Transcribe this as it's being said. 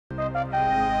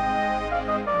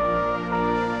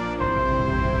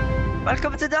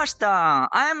Welcome to Dashta!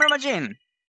 I am Ramajin.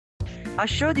 I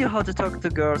showed you how to talk to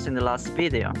girls in the last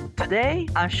video. Today,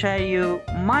 I'll share you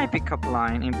my pickup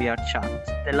line in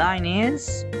VRCHAT. The line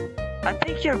is, I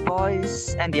think your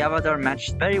voice and the avatar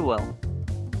matched very well.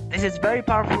 This is very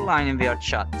powerful line in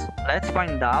VRCHAT. Let's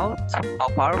find out how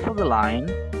powerful the line.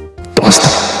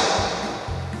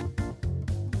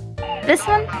 This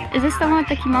one? Is this the one with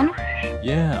the kimono?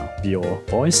 Yeah, your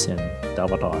voice and the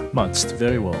avatar matched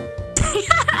very well.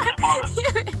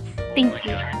 Thank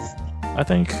you. I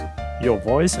think your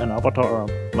voice and avatar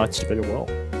matched very well.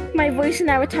 My voice and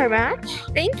avatar match?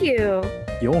 Thank you.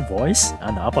 Your voice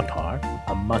and avatar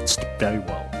are matched very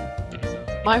well.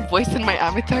 My voice and my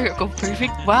avatar go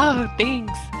perfect. Wow,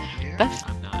 thanks. That's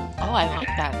I like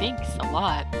that. Thanks a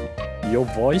lot. Your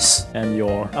voice and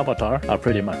your avatar are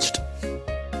pretty matched.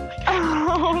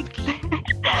 Oh,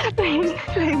 thanks.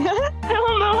 I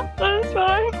don't know. That's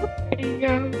fine. There you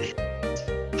go.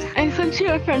 I sent you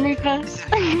a friend request.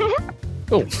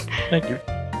 Oh, thank you.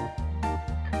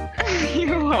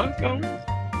 You're welcome.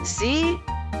 See?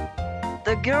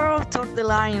 The girl took the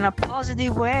line in a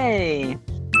positive way.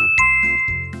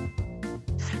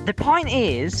 The point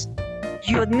is,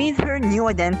 you admit her new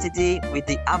identity with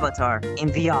the avatar in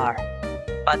VR.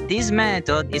 But this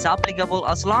method is applicable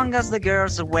as long as the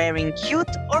girls are wearing cute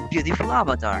or beautiful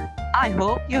avatar. I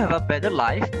hope you have a better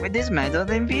life with this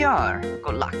method in VR.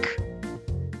 Good luck!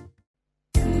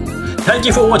 Thank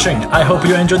you for watching. I hope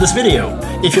you enjoyed this video.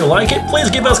 If you like it, please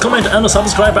give us a comment and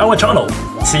subscribe our channel.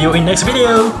 See you in next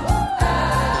video.